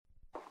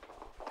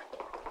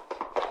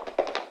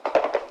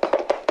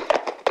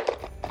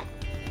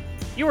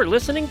You are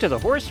listening to the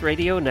Horse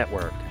Radio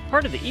Network,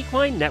 part of the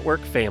Equine Network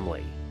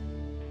family.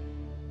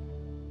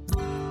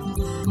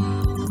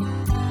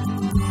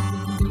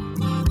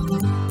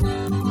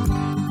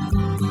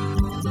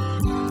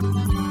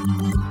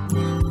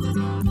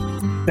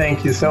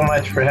 Thank you so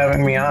much for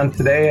having me on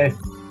today.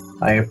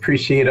 I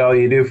appreciate all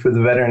you do for the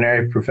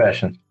veterinary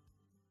profession.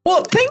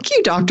 Well, thank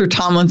you, Dr.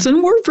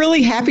 Tomlinson. We're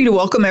really happy to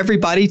welcome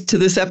everybody to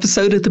this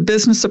episode of the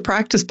Business of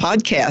Practice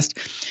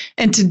podcast.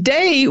 And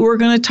today we're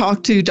going to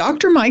talk to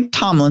Dr. Mike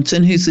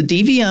Tomlinson, who's a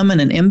DVM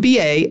and an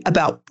MBA,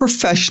 about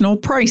professional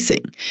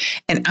pricing.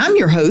 And I'm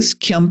your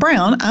host, Kim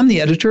Brown. I'm the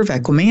editor of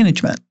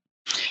Equimanagement.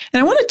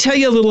 And I want to tell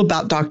you a little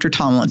about Dr.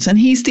 Tomlinson.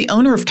 He's the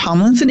owner of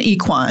Tomlinson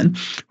Equine,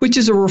 which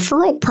is a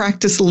referral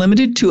practice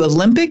limited to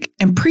Olympic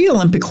and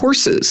pre-Olympic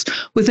horses,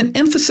 with an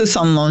emphasis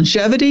on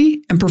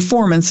longevity and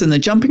performance in the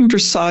jumping,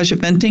 dressage,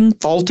 eventing,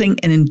 vaulting,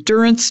 and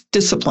endurance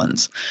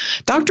disciplines.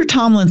 Dr.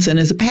 Tomlinson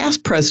is a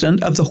past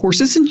president of the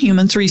Horses and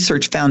Humans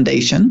Research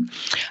Foundation,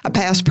 a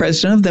past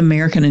president of the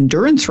American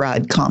Endurance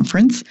Ride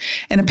Conference,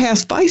 and a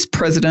past vice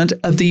president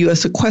of the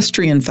U.S.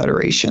 Equestrian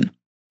Federation.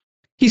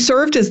 He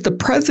served as the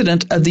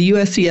president of the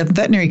USEF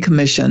Veterinary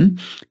Commission,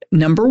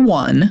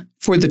 #1,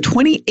 for the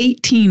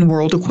 2018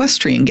 World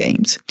Equestrian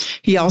Games.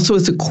 He also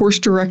is a course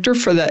director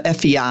for the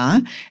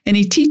FEI, and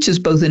he teaches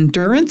both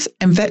endurance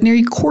and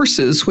veterinary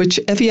courses, which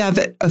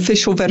FEI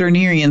official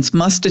veterinarians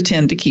must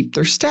attend to keep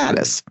their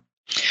status.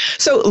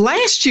 So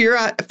last year,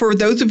 for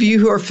those of you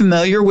who are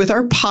familiar with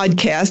our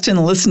podcast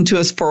and listened to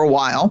us for a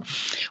while,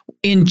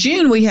 in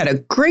June, we had a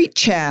great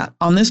chat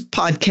on this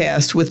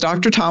podcast with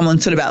Dr.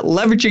 Tomlinson about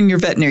leveraging your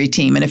veterinary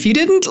team. And if you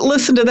didn't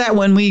listen to that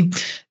one,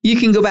 you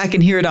can go back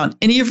and hear it on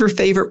any of your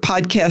favorite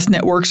podcast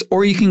networks,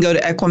 or you can go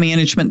to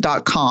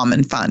equimanagement.com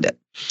and find it.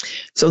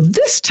 So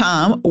this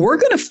time, we're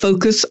going to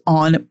focus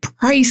on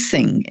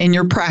pricing in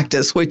your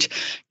practice, which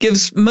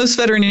gives most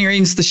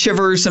veterinarians the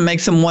shivers and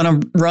makes them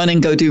want to run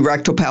and go do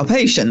rectal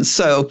palpations.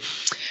 So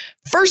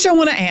first, I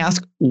want to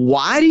ask,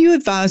 why do you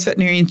advise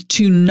veterinarians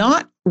to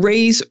not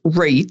raise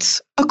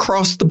rates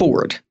across the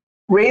board?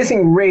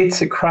 Raising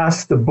rates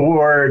across the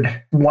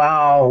board,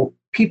 while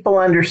people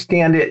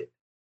understand it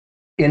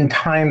in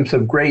times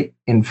of great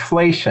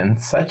inflation,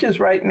 such as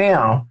right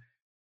now,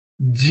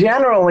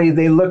 generally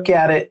they look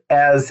at it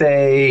as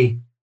a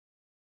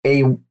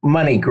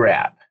money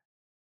grab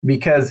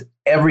because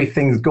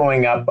everything's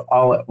going up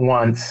all at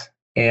once,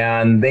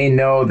 and they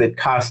know that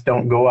costs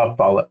don't go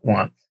up all at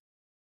once.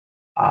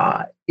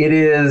 It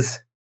is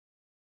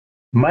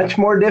much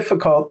more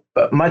difficult,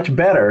 but much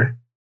better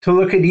to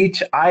look at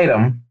each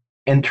item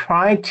and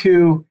try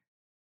to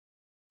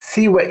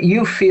see what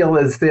you feel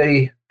is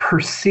the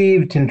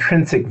perceived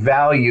intrinsic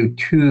value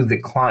to the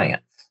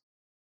clients.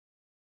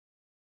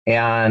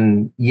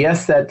 And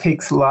yes, that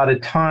takes a lot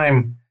of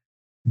time,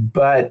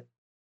 but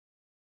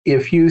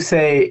if you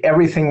say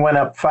everything went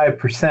up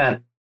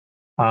 5%,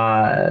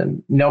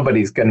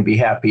 nobody's going to be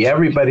happy.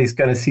 Everybody's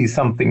going to see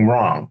something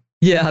wrong.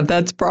 Yeah,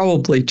 that's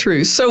probably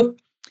true. So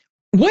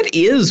what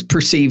is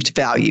perceived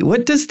value?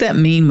 What does that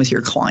mean with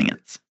your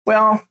clients?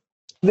 Well,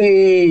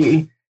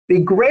 the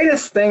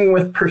greatest thing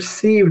with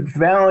perceived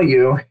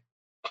value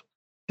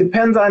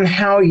depends on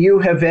how you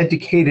have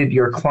educated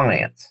your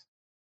clients.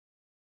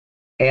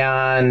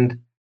 And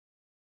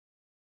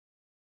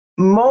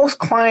most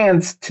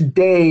clients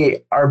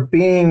today are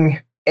being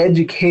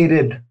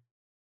educated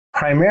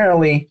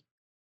primarily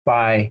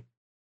by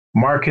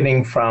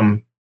marketing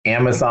from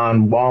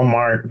Amazon,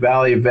 Walmart,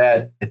 Value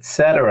Vet,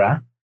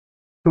 etc.,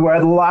 who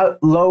are the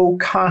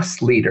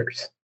low-cost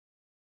leaders.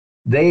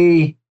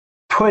 They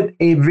put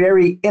a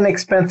very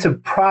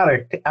inexpensive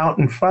product out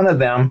in front of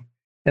them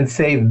and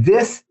say,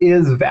 this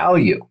is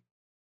value.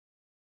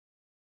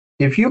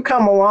 If you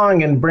come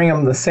along and bring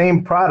them the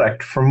same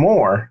product for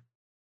more,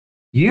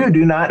 you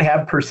do not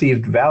have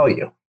perceived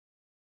value.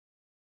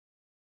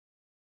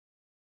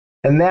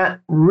 And that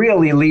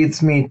really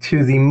leads me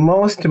to the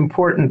most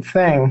important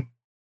thing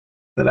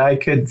that I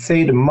could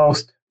say to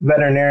most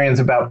veterinarians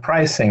about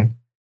pricing.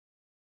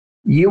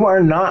 You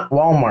are not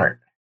Walmart.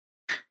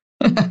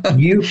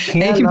 You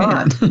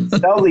cannot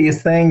sell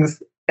these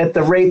things at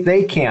the rate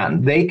they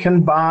can. They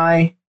can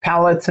buy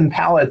pallets and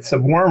pallets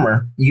of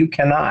wormer. You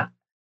cannot.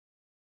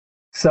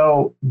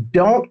 So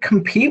don't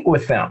compete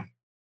with them.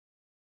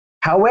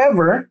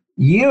 However,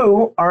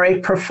 you are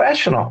a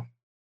professional.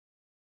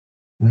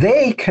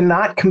 They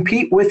cannot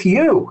compete with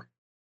you.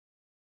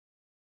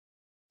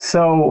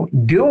 So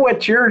do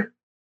what you're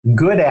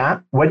good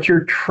at, what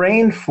you're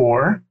trained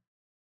for,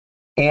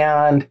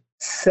 and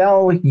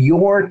sell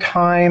your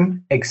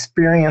time,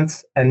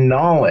 experience, and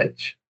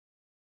knowledge.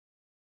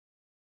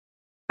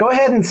 Go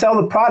ahead and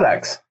sell the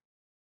products,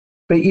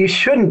 but you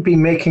shouldn't be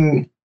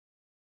making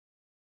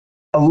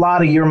a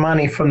lot of your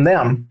money from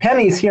them.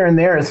 Pennies here and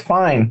there is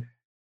fine,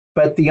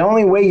 but the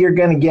only way you're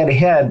going to get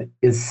ahead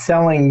is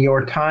selling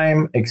your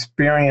time,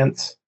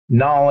 experience,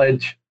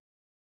 knowledge,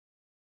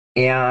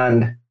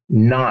 and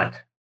not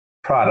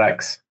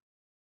products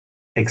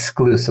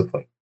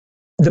exclusively.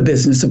 The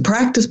Business of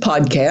Practice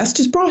podcast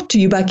is brought to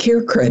you by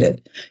Care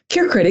Credit.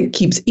 Care Credit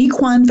keeps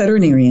equine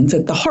veterinarians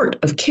at the heart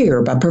of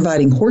care by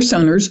providing horse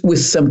owners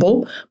with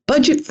simple,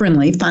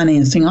 budget-friendly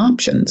financing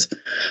options.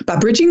 By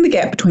bridging the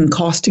gap between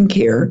cost and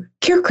care,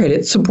 Care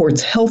Credit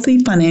supports healthy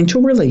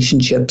financial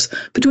relationships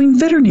between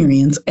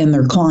veterinarians and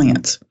their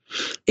clients.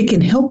 It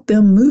can help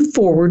them move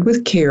forward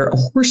with care a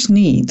horse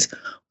needs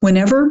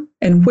whenever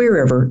and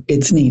wherever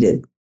it's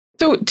needed.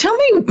 So tell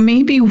me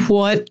maybe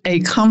what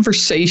a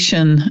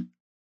conversation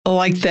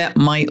like that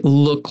might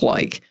look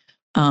like.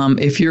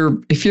 If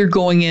you're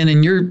going in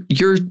and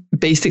you're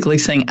basically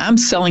saying, I'm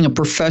selling a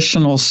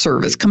professional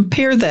service.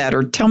 Compare that,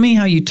 or tell me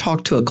how you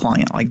talk to a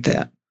client like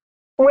that.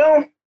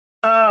 Well,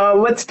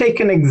 let's take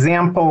an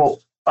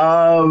example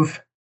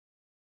of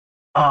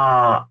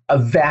a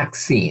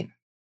vaccine.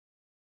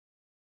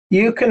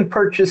 You can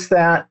purchase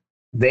that.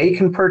 They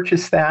can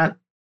purchase that.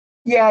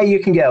 Yeah, you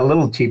can get a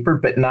little cheaper,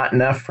 but not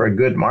enough for a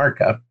good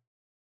markup.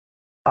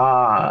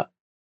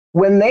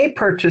 When they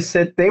purchase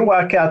it, they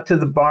walk out to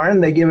the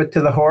barn, they give it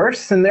to the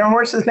horse, and their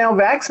horse is now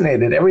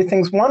vaccinated.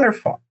 Everything's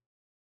wonderful.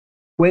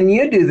 When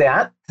you do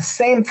that, the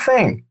same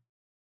thing.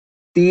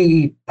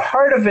 The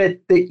part of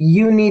it that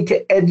you need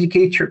to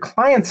educate your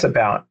clients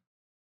about,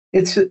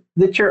 it's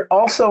that you're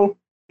also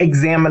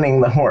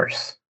examining the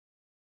horse.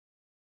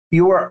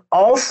 You are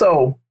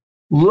also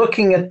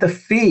looking at the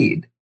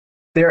feed.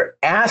 They're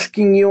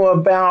asking you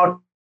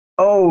about,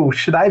 oh,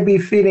 should I be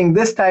feeding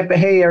this type of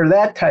hay or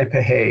that type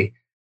of hay?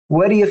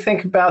 What do you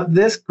think about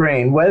this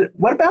grain? What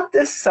about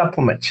this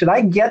supplement? Should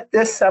I get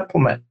this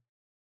supplement?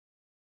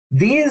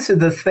 These are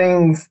the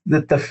things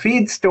that the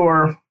feed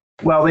store,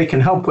 well, they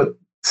can help with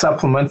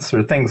supplements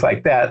or things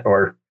like that,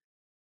 or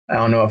I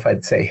don't know if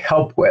I'd say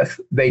help with.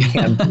 They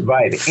can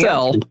provide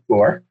answers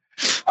for.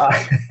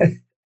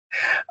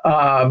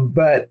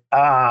 But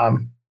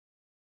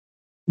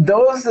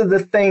those are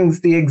the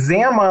things. The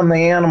exam on the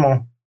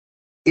animal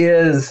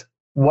is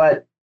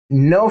what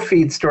no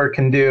feed store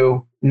can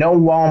do, no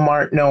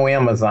Walmart, no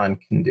Amazon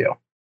can do.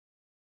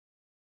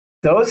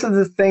 Those are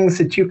the things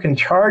that you can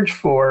charge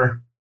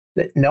for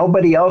that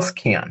nobody else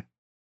can.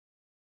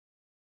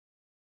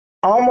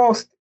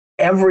 Almost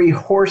every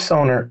horse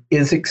owner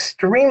is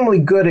extremely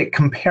good at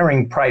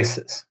comparing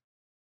prices.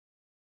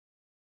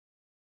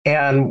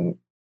 And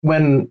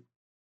when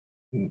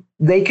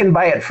they can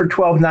buy it for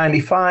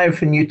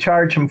 $12.95 and you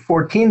charge them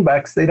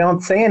 $14, they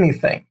don't say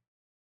anything.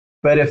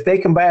 But if they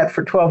can buy it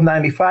for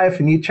 $12.95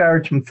 and you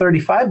charge them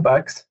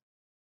 $35,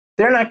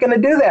 they're not going to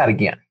do that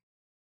again.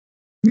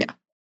 Yeah.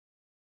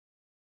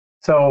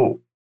 So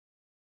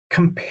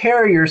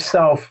compare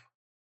yourself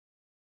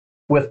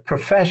with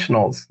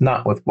professionals,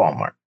 not with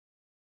Walmart.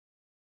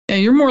 Yeah,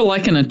 you're more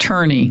like an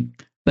attorney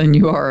than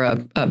you are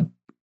a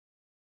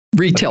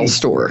retail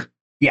store.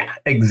 Yeah,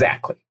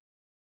 exactly.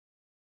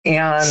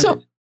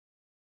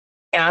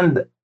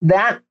 And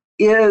that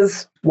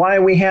is why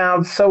we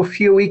have so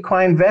few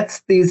equine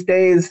vets these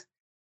days,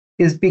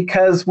 is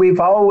because we've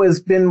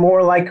always been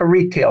more like a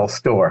retail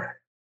store.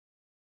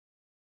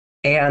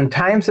 And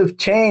times have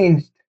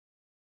changed.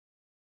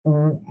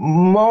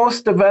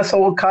 Most of us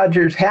old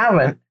codgers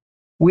haven't.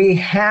 We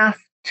have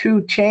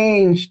to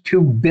change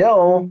to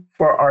bill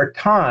for our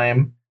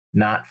time,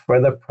 not for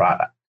the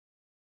product.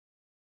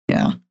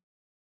 Yeah.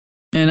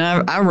 And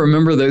I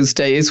remember those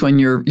days when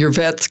your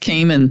vets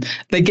came and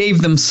they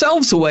gave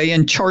themselves away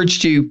and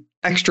charged you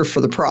extra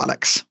for the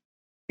products.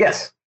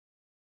 Yes.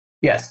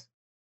 Yes.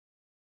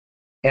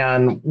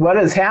 And what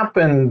has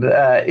happened,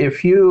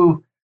 if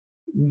you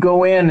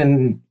go in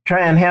and try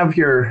and have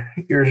your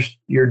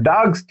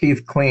dog's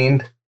teeth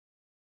cleaned,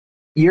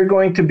 you're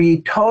going to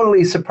be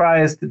totally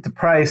surprised at the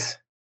price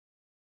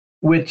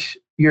which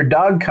your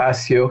dog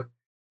costs you,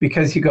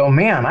 because you go,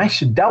 man, I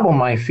should double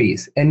my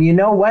fees. And you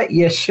know what?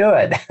 You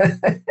should.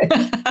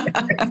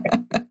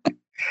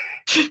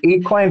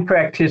 Equine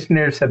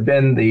practitioners have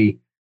been the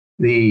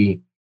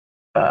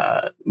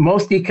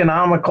most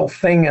economical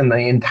thing in the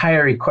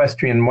entire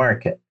equestrian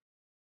market.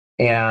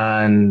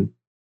 And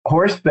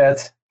horse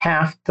vets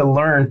have to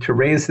learn to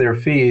raise their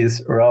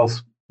fees, or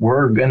else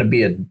we're going to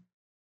be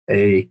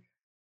a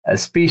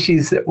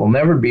species that will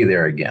never be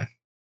there again.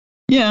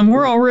 Yeah, and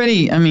we're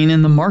already,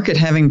 in the market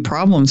having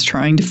problems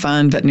trying to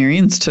find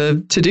veterinarians to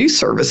do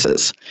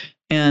services.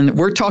 And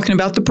we're talking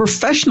about the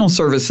professional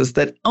services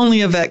that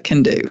only a vet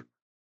can do.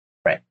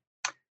 Right.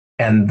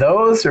 And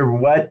those are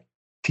what,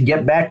 to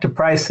get back to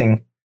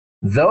pricing,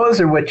 those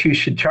are what you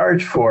should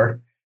charge for.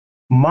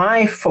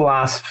 My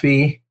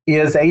philosophy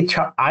is I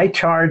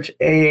charge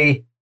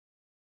in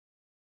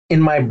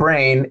my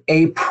brain,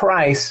 a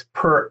price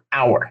per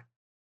hour.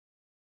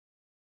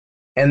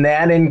 And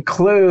that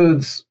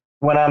includes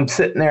when I'm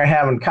sitting there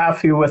having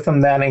coffee with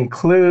them. That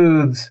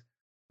includes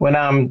when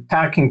I'm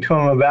talking to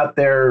them about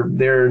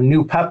their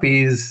new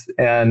puppies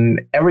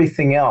and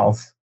everything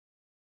else.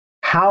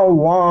 How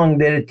long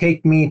did it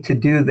take me to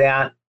do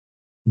that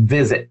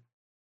visit?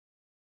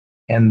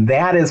 And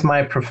that is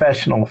my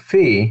professional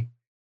fee.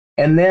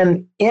 And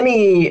then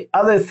any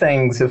other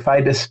things, if I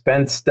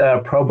dispensed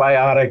a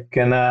probiotic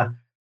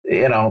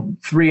and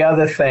 3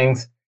 other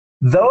things,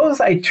 Those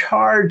I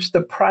charge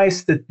the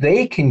price that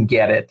they can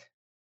get it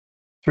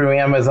through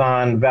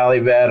Amazon,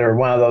 ValueVet, or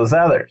one of those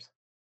others.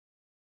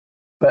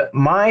 But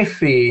my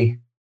fee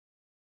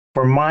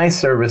for my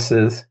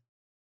services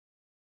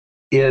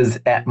is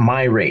at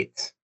my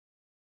rates.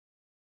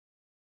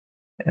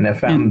 And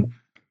if I'm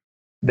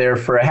there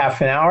for a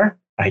half an hour,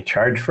 I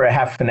charge for a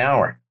half an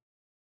hour.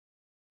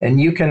 And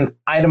you can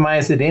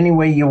itemize it any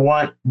way you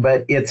want,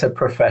 but it's a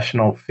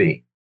professional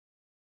fee.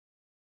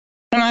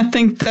 And I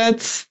think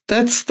that's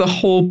the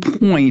whole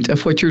point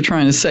of what you're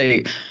trying to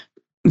say.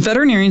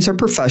 Veterinarians are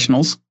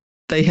professionals.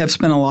 They have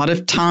spent a lot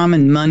of time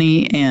and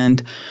money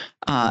and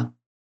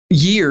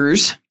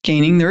years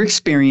gaining their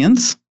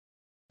experience,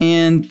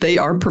 and they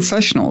are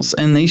professionals,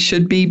 and they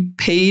should be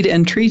paid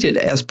and treated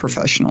as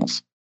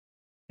professionals.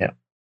 Yeah.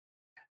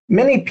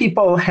 Many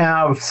people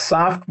have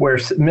software,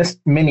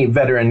 many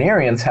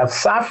veterinarians have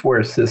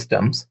software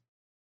systems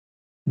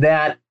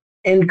that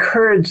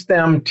encourage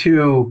them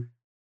to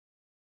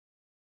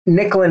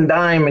nickel and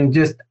dime and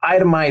just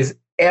itemize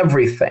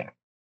everything.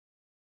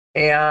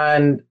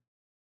 And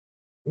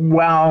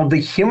while the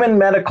human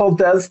medical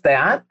does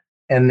that,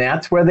 and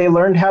that's where they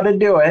learned how to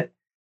do it,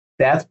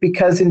 that's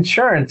because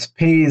insurance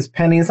pays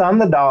pennies on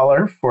the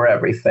dollar for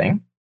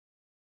everything.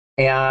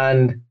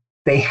 And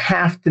they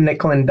have to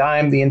nickel and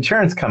dime the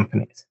insurance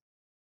companies.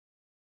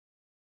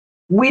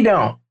 We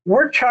don't.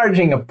 We're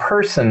charging a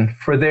person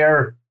for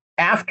their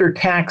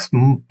after-tax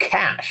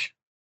cash.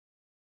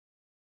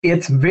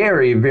 It's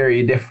very,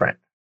 very different.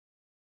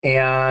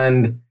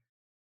 And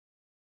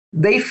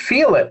they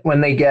feel it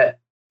when they get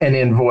an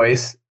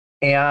invoice.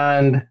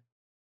 And,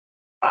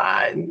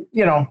 I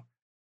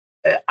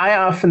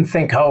often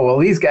think, oh, well,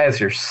 these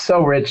guys are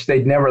so rich,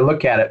 they'd never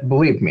look at it.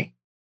 Believe me,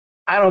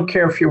 I don't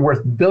care if you're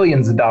worth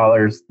billions of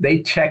dollars,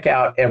 they check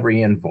out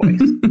every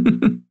invoice.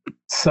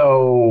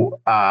 So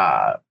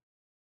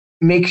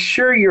make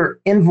sure your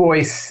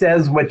invoice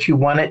says what you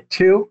want it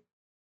to.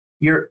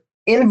 Your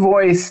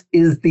invoice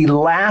is the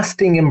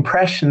lasting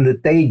impression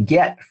that they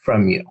get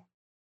from you.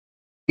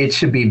 It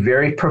should be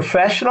very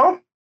professional.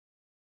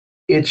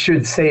 It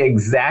should say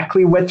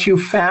exactly what you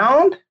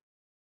found.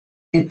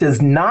 It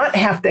does not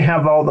have to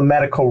have all the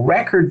medical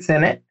records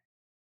in it,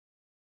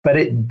 but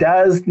it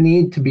does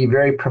need to be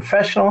very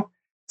professional.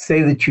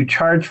 Say that you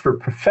charge for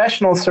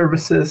professional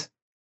services,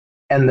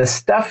 and the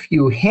stuff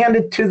you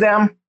handed to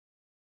them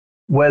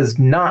was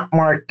not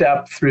marked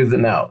up through the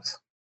nose.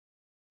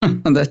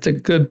 That's a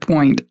good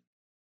point.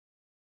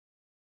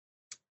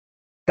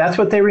 That's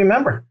what they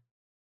remember.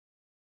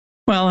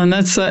 Well, and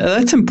that's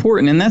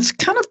important. And that's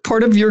kind of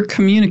part of your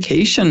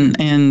communication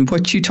and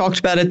what you talked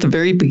about at the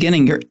very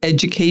beginning, your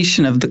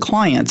education of the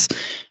clients,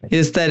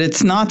 is that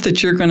it's not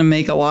that you're going to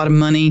make a lot of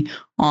money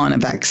on a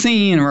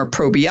vaccine or a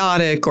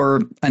probiotic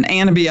or an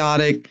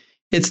antibiotic.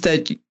 It's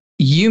that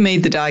you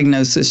made the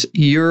diagnosis,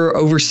 you're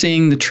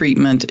overseeing the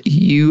treatment,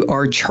 you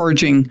are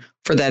charging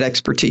for that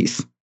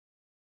expertise.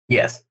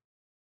 Yes.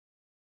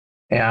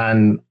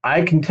 And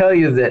I can tell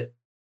you that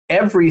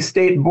every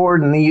state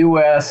board in the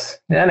U.S.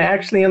 and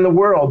actually in the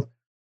world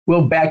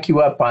will back you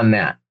up on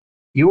that.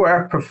 You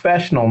are a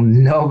professional.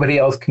 Nobody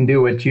else can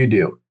do what you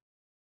do.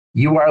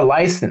 You are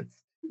licensed.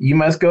 You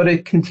must go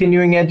to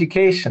continuing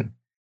education.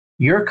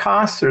 Your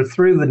costs are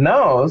through the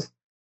nose,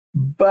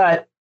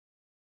 but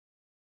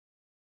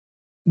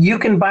you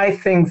can buy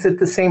things at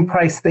the same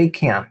price they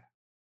can.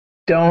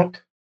 Don't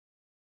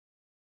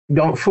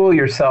fool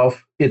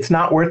yourself. It's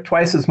not worth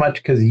twice as much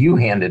because you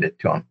handed it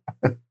to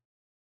them.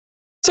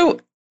 So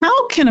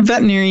how can a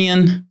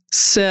veterinarian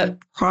set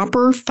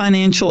proper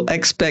financial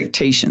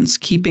expectations,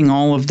 keeping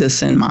all of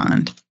this in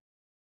mind?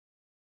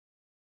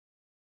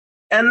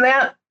 And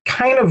that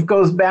kind of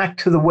goes back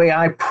to the way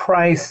I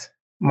price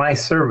my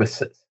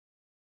services.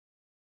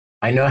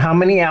 I know how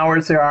many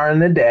hours there are in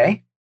the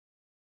day.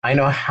 I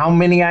know how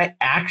many I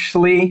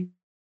actually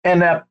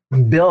end up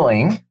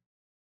billing.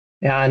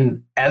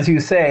 And as you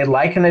say,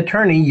 like an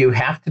attorney, you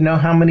have to know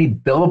how many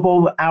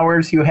billable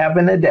hours you have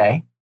in a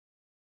day.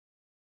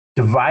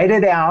 Divide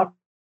it out,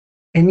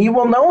 and you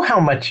will know how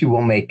much you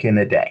will make in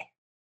a day.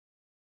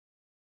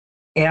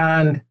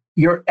 And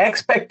your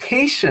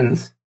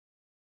expectations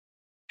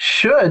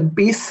should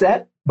be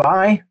set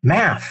by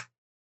math.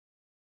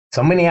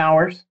 So many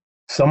hours,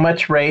 so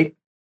much rate,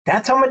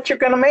 that's how much you're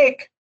going to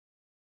make.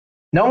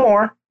 No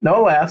more,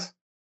 no less.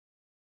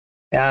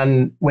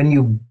 And when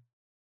you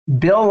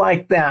bill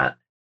like that,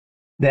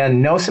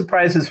 then no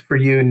surprises for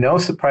you, no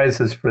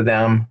surprises for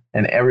them,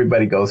 and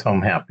everybody goes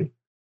home happy.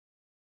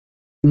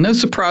 No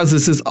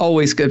surprises is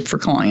always good for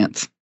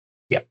clients.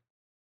 Yep.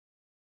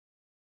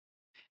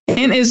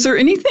 And is there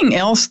anything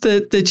else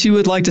that you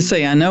would like to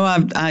say? I know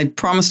I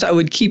promised I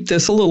would keep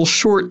this a little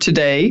short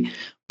today,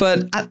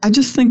 but I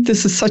just think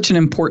this is such an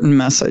important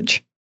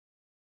message.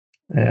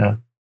 Yeah.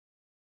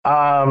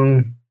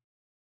 I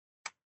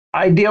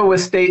deal with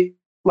state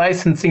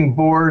licensing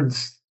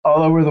boards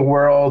all over the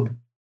world,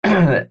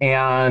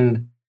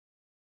 and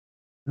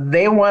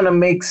they want to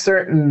make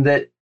certain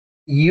that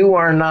you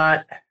are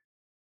not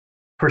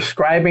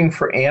prescribing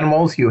for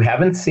animals you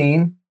haven't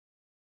seen.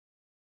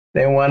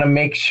 They want to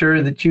make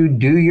sure that you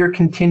do your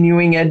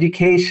continuing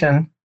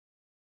education,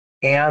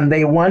 and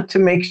they want to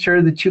make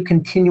sure that you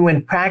continue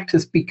in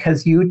practice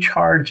because you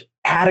charge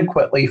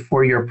adequately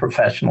for your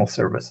professional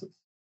services.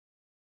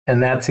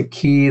 And that's a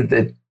key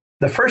that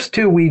the first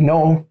two we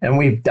know and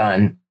we've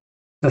done.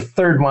 The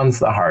third one's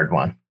the hard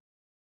one.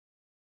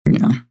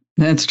 Yeah,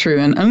 that's true.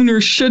 And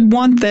owners should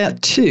want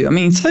that too. I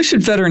mean, so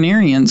should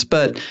veterinarians,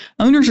 but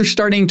owners are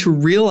starting to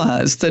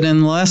realize that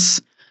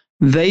unless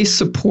they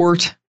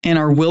support and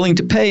are willing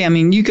to pay, I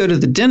mean, you go to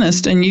the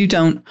dentist and you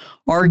don't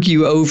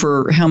argue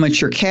over how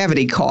much your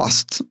cavity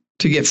costs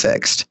to get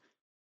fixed.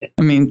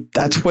 I mean,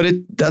 that's what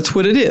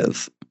it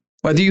is.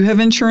 Whether you have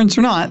insurance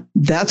or not,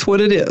 that's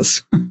what it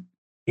is.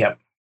 Yep.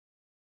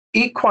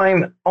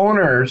 Equine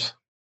owners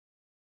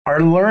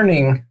are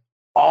learning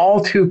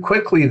all too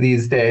quickly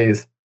these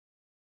days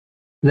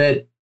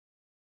that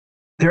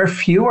there are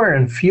fewer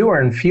and fewer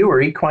and fewer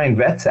equine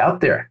vets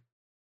out there.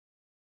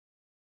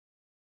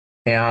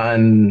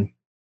 And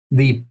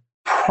the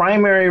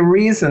primary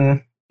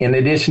reason, in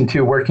addition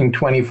to working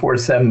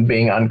 24/7,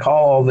 being on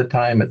call all the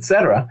time,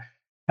 etc.,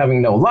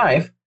 having no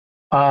life,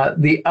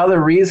 the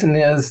other reason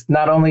is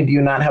not only do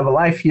you not have a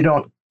life, you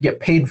don't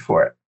get paid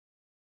for it.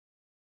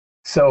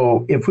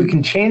 So if we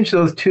can change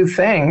those two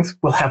things,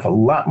 we'll have a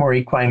lot more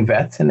equine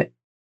vets, and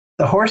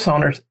the horse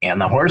owners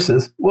and the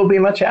horses will be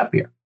much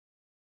happier.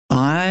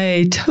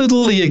 I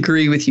totally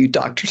agree with you,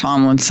 Dr.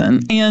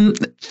 Tomlinson. And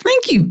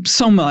thank you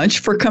so much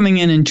for coming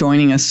in and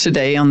joining us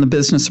today on the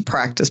Business of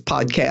Practice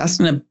podcast.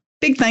 And a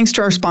big thanks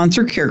to our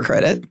sponsor,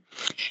 CareCredit.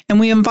 And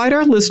we invite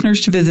our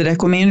listeners to visit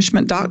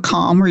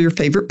equimanagement.com or your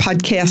favorite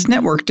podcast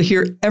network to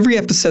hear every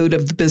episode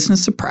of the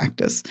Business of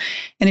Practice.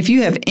 And if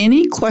you have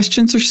any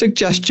questions or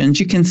suggestions,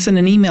 you can send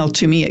an email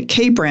to me at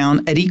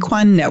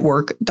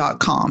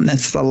kbrown@equinenetwork.com.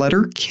 That's the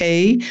letter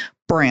K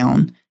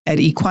Brown at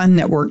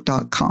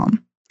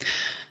equinenetwork.com.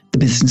 The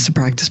Business of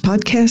Practice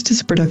podcast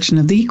is a production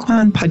of the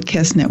Equine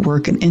Podcast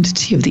Network, an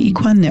entity of the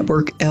Equine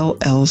Network,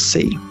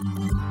 LLC.